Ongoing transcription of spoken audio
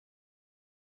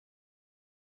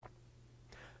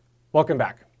Welcome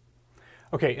back.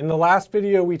 Okay, in the last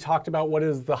video we talked about what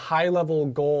is the high-level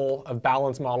goal of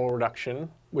balance model reduction,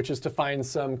 which is to find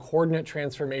some coordinate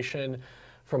transformation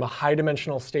from a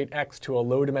high-dimensional state x to a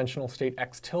low-dimensional state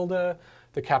x tilde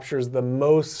that captures the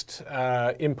most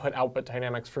input-output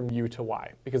dynamics from u to y,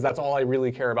 because that's all I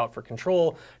really care about for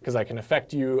control, because I can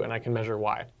affect u and I can measure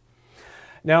y.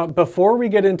 Now, before we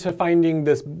get into finding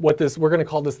we're going to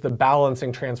call this the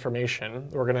balancing transformation.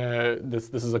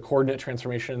 This is a coordinate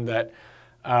transformation that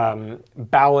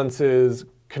balances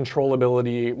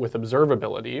controllability with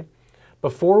observability.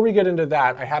 Before we get into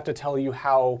that, I have to tell you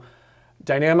how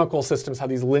dynamical systems, how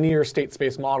these linear state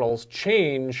space models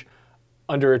change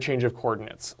under a change of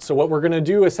coordinates. So what we're going to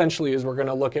do essentially is we're going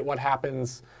to look at what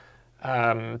happens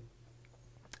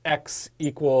x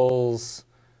equals,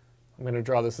 I'm going to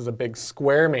draw this as a big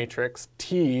square matrix,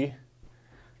 t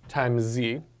times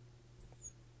z.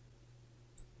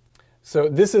 So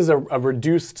this is a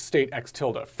reduced state x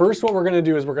tilde. First, what we're going to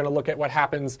do is we're going to look at what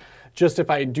happens just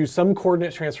if I do some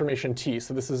coordinate transformation t.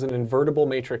 So this is an invertible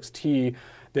matrix t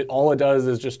that all it does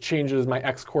is just changes my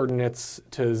x coordinates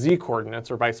to z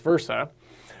coordinates or vice versa.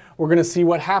 We're going to see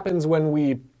what happens when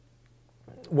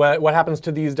what happens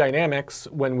to these dynamics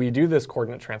when we do this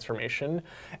coordinate transformation.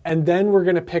 And then we're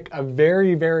going to pick a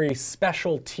very, very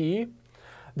special t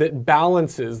that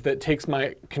balances, that takes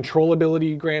my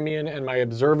controllability Gramian and my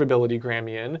observability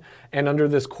Gramian. And under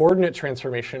this coordinate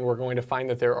transformation, we're going to find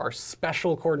that there are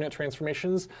special coordinate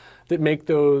transformations that make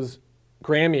those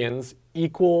Gramians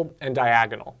equal and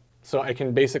diagonal. So I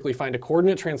can basically find a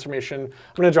coordinate transformation.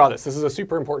 I'm going to draw this. This is a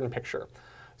super important picture.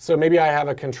 So maybe I have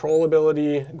a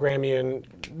controllability Gramian.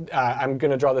 I'm going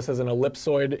to draw this as an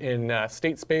ellipsoid in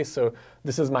state space. So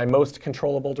this is my most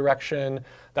controllable direction.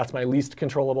 That's my least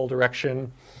controllable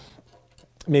direction.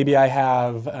 Maybe I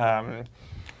have an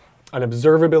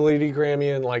observability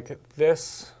Gramian like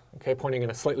this, okay, pointing in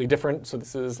a slightly different. So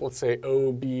this is, let's say,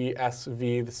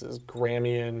 OBSV. This is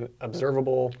Gramian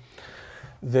observable.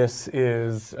 This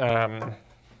is,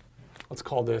 let's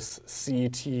call this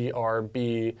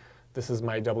CTRB. This is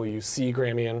my WC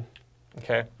Gramian,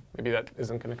 okay? Maybe that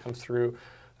isn't going to come through.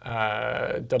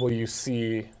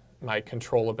 WC, my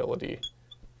controllability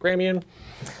Gramian.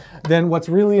 Then what's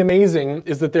really amazing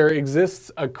is that there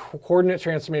exists a coordinate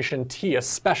transformation T, a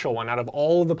special one. Out of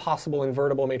all of the possible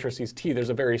invertible matrices T, there's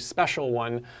a very special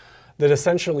one that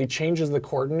essentially changes the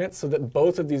coordinates so that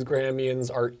both of these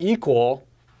Gramians are equal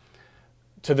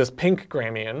to this pink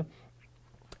Gramian.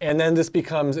 And then this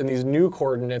becomes, in these new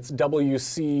coordinates,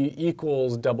 WC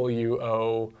equals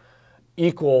WO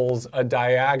equals a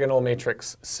diagonal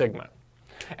matrix sigma.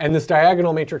 And this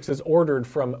diagonal matrix is ordered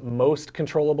from most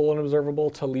controllable and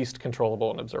observable to least controllable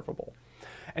and observable.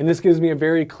 And this gives me a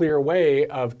very clear way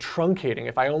of truncating.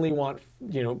 If I only want,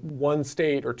 one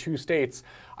state or two states,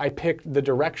 I pick the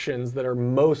directions that are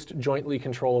most jointly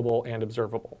controllable and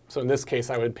observable. So in this case,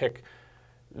 I would pick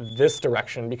this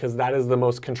direction because that is the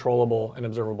most controllable and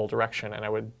observable direction, and I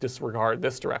would disregard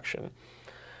this direction.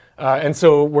 And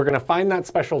so we're going to find that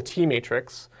special T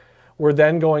matrix. We're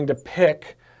then going to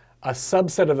pick a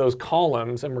subset of those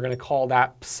columns, and we're going to call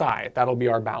that psi. That'll be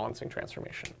our balancing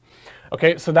transformation.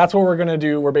 Okay, so that's what we're going to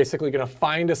do. We're basically going to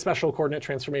find a special coordinate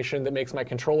transformation that makes my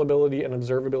controllability and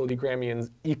observability Gramians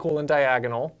equal and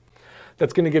diagonal.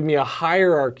 That's going to give me a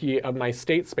hierarchy of my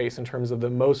state space in terms of the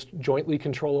most jointly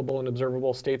controllable and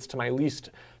observable states to my least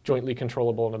jointly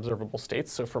controllable and observable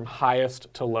states, so from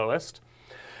highest to lowest.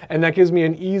 And that gives me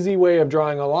an easy way of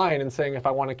drawing a line and saying if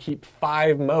I want to keep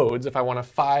 5 modes, if I want a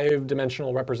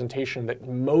 5-dimensional representation that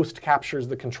most captures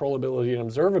the controllability and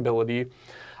observability,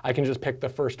 I can just pick the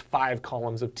first 5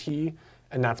 columns of T,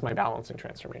 and that's my balancing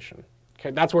transformation.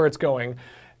 Okay, that's where it's going.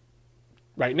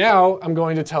 Right now, I'm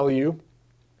going to tell you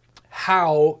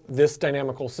how this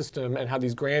dynamical system and how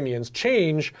these Gramians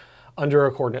change under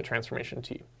a coordinate transformation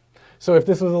T. So if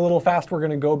this was a little fast, we're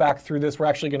going to go back through this. We're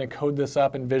actually going to code this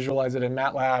up and visualize it in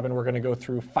MATLAB, and we're going to go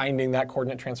through finding that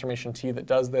coordinate transformation T that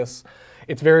does this.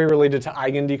 It's very related to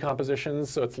eigendecompositions,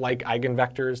 so it's like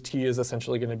eigenvectors. T is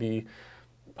essentially going to be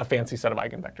a fancy set of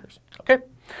eigenvectors. Okay,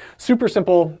 super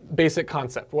simple, basic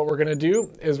concept. What we're going to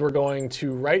do is we're going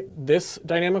to write this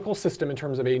dynamical system in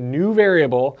terms of a new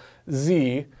variable,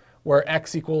 z, where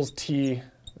x equals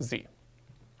tz.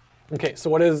 Okay,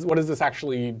 so what does this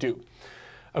actually do?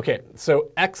 Okay, so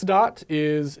x dot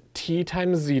is t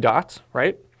times z dot,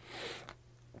 right?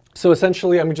 So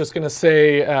essentially, I'm just going to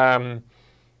say, I'm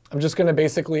just going to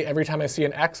basically, every time I see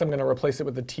an x, I'm going to replace it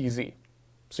with a tz.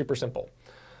 Super simple.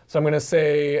 So I'm going to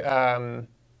say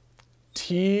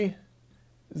t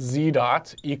z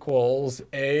dot equals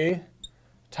a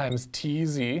times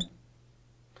tz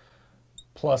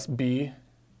plus b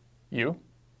u.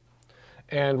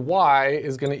 And y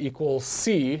is going to equal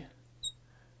c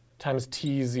times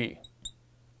tz.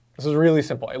 This is really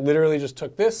simple. I literally just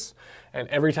took this, and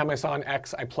every time I saw an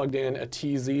x, I plugged in a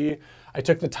tz. I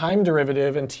took the time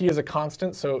derivative, and t is a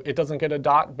constant, so it doesn't get a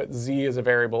dot, but z is a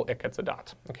variable, it gets a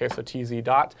dot. Okay, so tz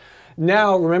dot.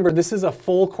 Now, remember, this is a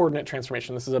full coordinate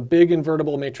transformation. This is a big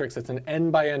invertible matrix. It's an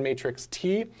n by n matrix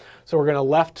T. So we're going to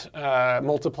left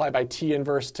multiply by T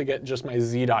inverse to get just my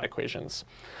z dot equations.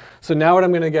 So now what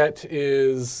I'm going to get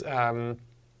is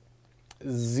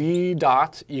z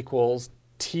dot equals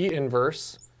T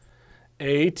inverse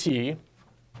AT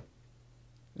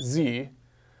z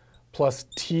plus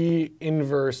T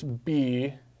inverse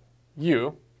B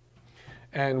U.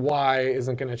 And y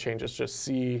isn't going to change. It's just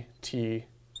C, T,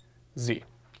 Z.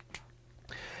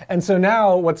 And so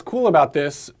now what's cool about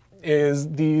this is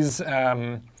these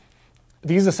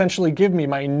essentially give me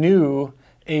my new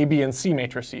A, B, and C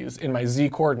matrices in my Z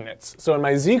coordinates. So in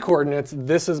my Z coordinates,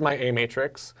 this is my A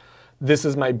matrix, this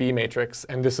is my B matrix,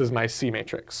 and this is my C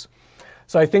matrix.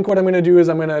 So I think what I'm going to do is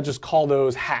I'm going to just call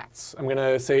those hats. I'm going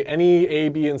to say any A,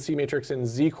 B, and C matrix in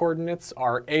Z coordinates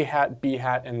are A hat, B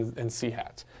hat, and C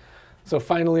hat. So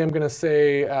finally, I'm going to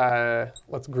say,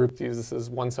 let's group these. This is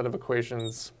one set of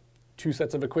equations, two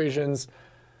sets of equations.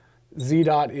 Z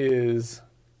dot is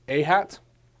A hat,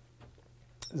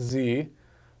 Z,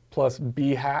 plus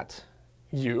B hat,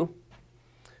 U.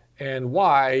 And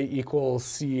Y equals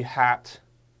C hat,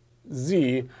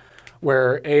 Z,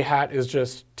 where A hat is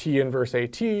just T inverse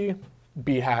AT,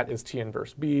 B hat is T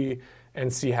inverse B,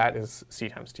 and C hat is C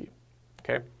times T.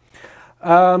 Okay.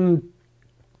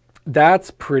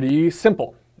 That's pretty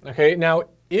simple. Okay, now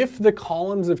if the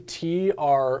columns of T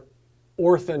are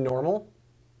orthonormal,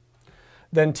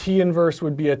 then T inverse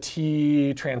would be a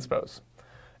T transpose,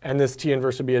 and this T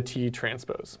inverse would be a T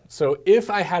transpose. So if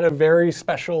I had a very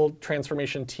special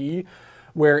transformation T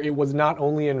where it was not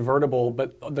only invertible,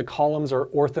 but the columns are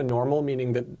orthonormal,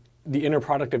 meaning that the inner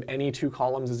product of any two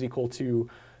columns is equal to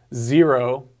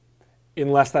 0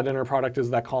 unless that inner product is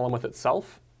that column with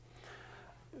itself,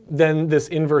 then this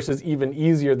inverse is even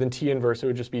easier than T inverse. It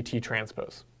would just be T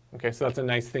transpose. Okay, so that's a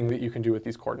nice thing that you can do with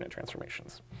these coordinate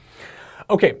transformations.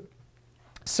 Okay,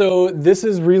 so this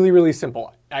is really, really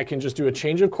simple. I can just do a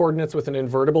change of coordinates with an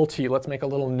invertible T. Let's make a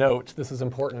little note. This is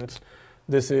important.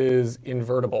 This is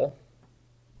invertible.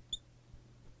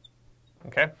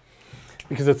 Okay,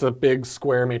 because it's a big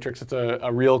square matrix. It's a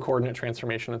real coordinate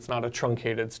transformation. It's not a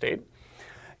truncated state.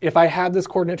 If I had this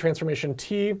coordinate transformation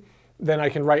T, then I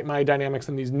can write my dynamics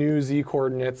in these new Z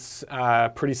coordinates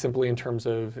pretty simply in terms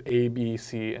of A, B,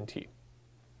 C, and T.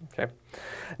 Okay.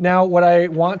 Now, what I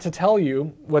want to tell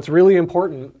you, what's really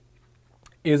important,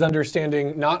 is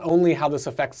understanding not only how this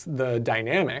affects the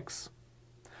dynamics,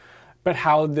 but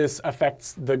how this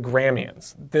affects the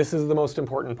Gramians. This is the most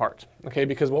important part, okay?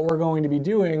 Because what we're going to be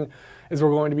doing is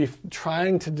we're going to be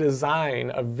trying to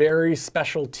design a very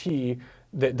special T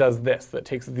that does this, that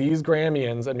takes these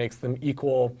Gramians and makes them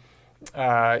equal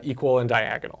and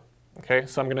diagonal. Okay,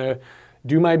 so I'm going to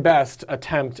do my best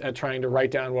attempt at trying to write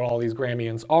down what all these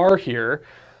Gramians are here,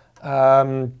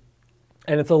 and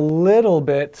it's a little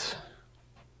bit,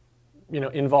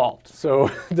 involved. So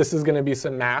this is going to be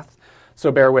some math. So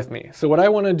bear with me. So what I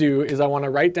want to do is I want to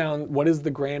write down what is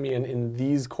the Gramian in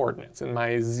these coordinates, in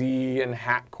my Z and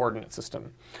hat coordinate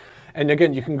system. And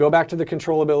again, you can go back to the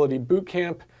controllability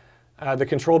bootcamp, the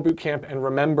control bootcamp, and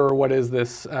remember what is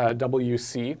this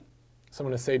WC. So I'm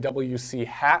going to say WC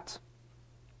hat.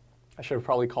 I should have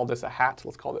probably called this a hat.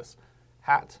 Let's call this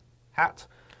hat, hat.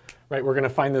 Right, we're going to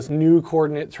find this new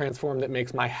coordinate transform that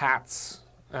makes my hats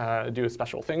do a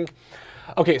special thing.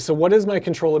 Okay, so what is my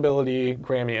controllability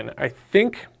Gramian? I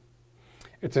think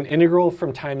it's an integral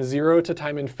from time 0 to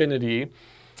time infinity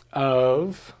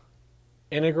of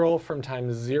integral from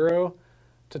time 0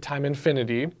 to time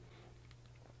infinity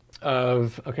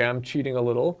of, okay, I'm cheating a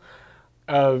little,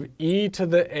 of e to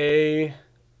the a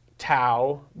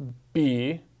tau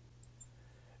b,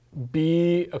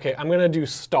 okay, I'm going to do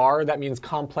star. That means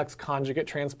complex conjugate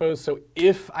transpose. So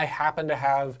if I happen to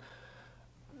have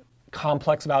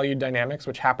complex valued dynamics,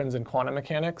 which happens in quantum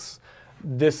mechanics,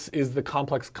 this is the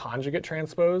complex conjugate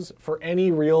transpose. For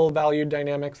any real valued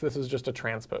dynamics, this is just a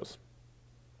transpose.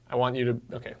 I want you to,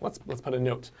 okay, let's put a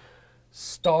note.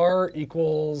 Star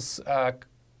equals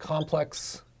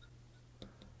complex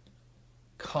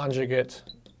conjugate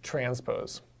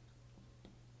transpose.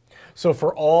 So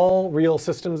for all real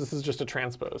systems, this is just a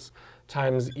transpose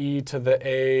times e to the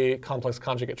a complex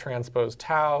conjugate transpose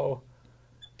tau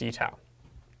d tau.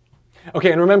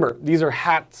 Okay, and remember, these are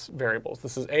hat variables.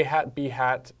 This is a hat, b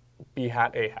hat, a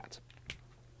hat.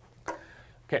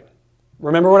 Okay,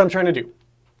 remember what I'm trying to do.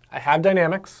 I have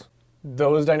dynamics.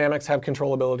 Those dynamics have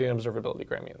controllability and observability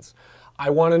gramians. I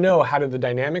want to know, how do the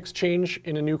dynamics change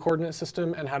in a new coordinate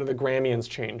system and how do the gramians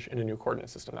change in a new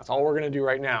coordinate system? That's all we're going to do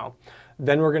right now.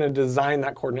 Then we're going to design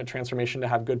that coordinate transformation to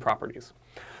have good properties.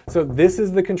 So this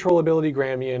is the controllability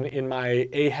gramian in my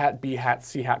a hat, b hat,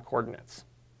 c hat coordinates.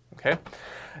 Okay?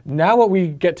 Now what we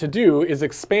get to do is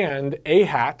expand a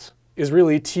hat is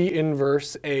really t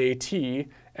inverse a t,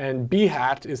 and b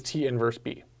hat is t inverse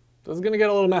b. This is going to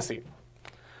get a little messy.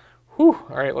 Whew.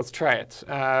 All right, let's try it.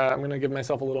 I'm going to give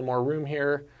myself a little more room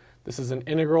here. This is an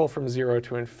integral from 0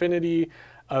 to infinity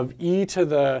of e to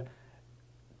the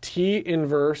t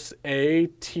inverse a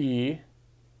t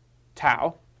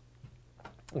tau.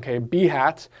 Okay, b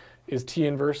hat is t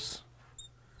inverse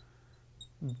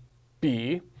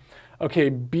b. Okay,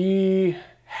 b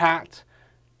hat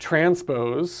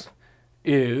transpose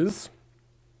is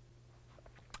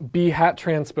b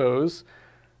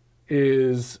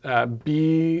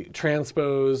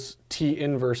transpose t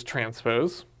inverse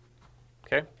transpose.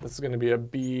 Okay, this is going to be a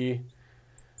b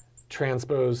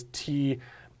transpose t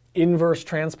inverse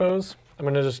transpose. I'm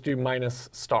going to just do minus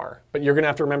star. But you're going to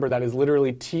have to remember that is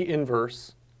literally t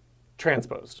inverse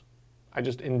transposed. I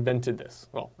just invented this.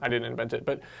 Well, I didn't invent it,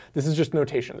 but this is just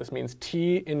notation. This means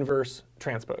t inverse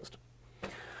transposed.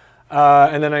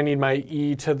 And then I need my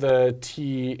e to the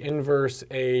t inverse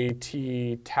a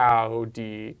t tau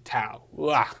d tau.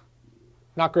 Ugh.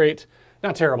 Not great,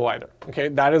 not terrible either. Okay,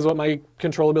 that is what my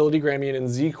controllability gramian in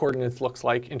z coordinates looks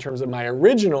like in terms of my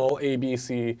original a, b,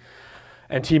 c,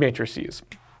 and t matrices.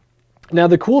 Now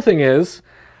the cool thing is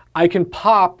I can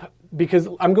pop, because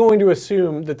I'm going to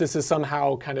assume that this is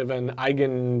somehow kind of an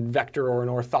eigenvector or an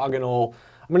orthogonal.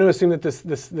 I'm going to assume that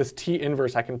this t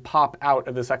inverse I can pop out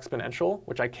of this exponential,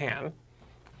 which I can.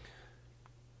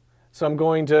 So I'm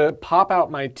going to pop out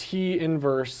my t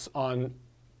inverse on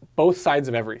both sides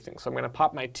of everything. So I'm going to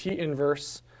pop my t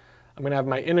inverse. I'm going to have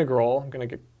my integral. I'm going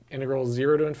to get integral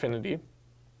 0 to infinity.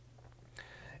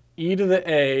 E to the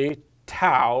a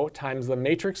tau times the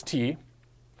matrix t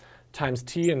times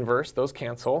t inverse, those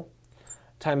cancel,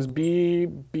 times b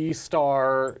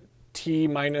star t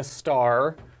minus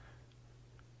star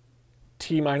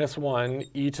t minus 1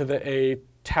 e to the a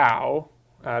tau.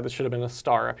 This should have been a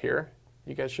star up here.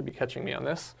 You guys should be catching me on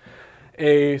this.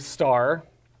 A star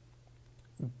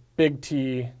big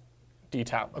T d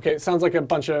tau. Okay, it sounds like a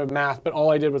bunch of math, but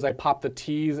all I did was I popped the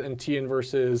t's and t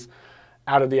inverses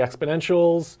out of the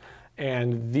exponentials,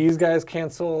 and these guys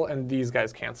cancel and these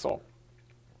guys cancel.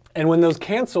 And when those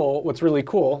cancel, what's really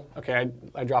cool, okay,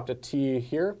 I dropped a t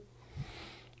here.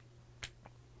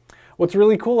 What's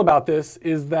really cool about this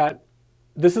is that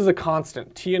this is a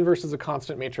constant. T inverse is a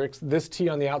constant matrix. This t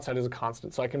on the outside is a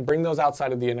constant. So I can bring those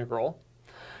outside of the integral.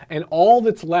 And all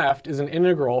that's left is an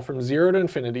integral from 0 to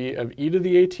infinity of e to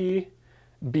the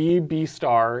at, b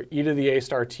star, e to the a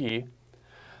star t.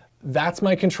 That's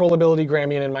my controllability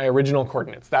gramian in my original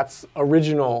coordinates. That's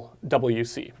original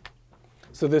WC.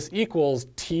 So this equals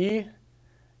t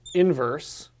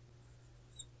inverse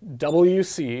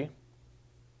WC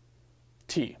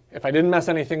t. If I didn't mess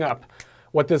anything up,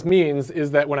 what this means is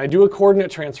that when I do a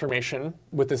coordinate transformation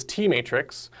with this t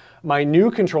matrix, my new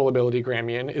controllability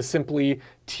gramian is simply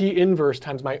t inverse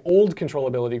times my old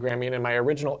controllability gramian in my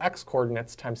original x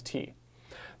coordinates times t.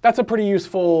 That's a pretty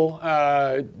useful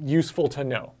to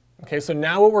know. Okay, so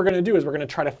now what we're going to do is we're going to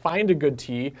try to find a good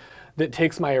t that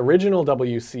takes my original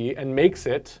WC and makes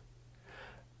it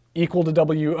equal to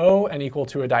WO and equal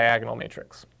to a diagonal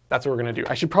matrix. That's what we're going to do.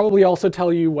 I should probably also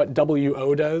tell you what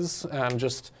WO does.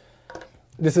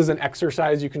 This is an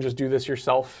exercise. You can just do this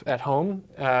yourself at home.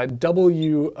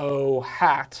 WO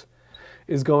hat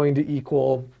is going to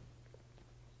equal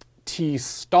T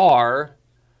star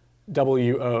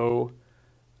WO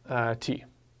T.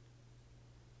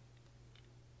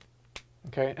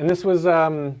 Okay, and this was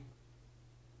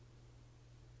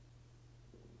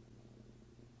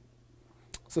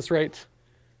is this right?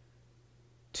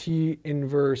 T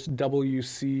inverse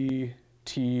WC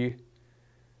T.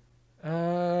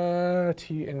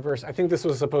 T inverse. I think this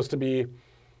was supposed to be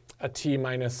a T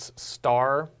minus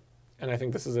star, and I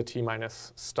think this is a T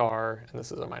minus star, and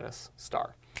this is a minus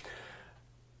star.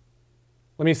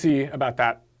 Let me see about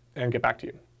that and get back to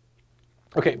you.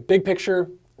 Okay, big picture.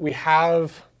 We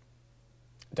have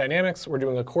dynamics. We're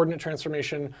doing a coordinate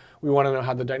transformation. We want to know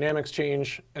how the dynamics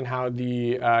change and how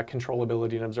the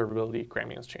controllability and observability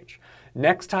gramians change.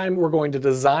 Next time, we're going to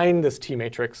design this T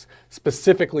matrix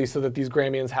specifically so that these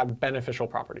gramians have beneficial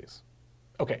properties.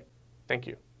 Okay, thank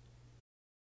you.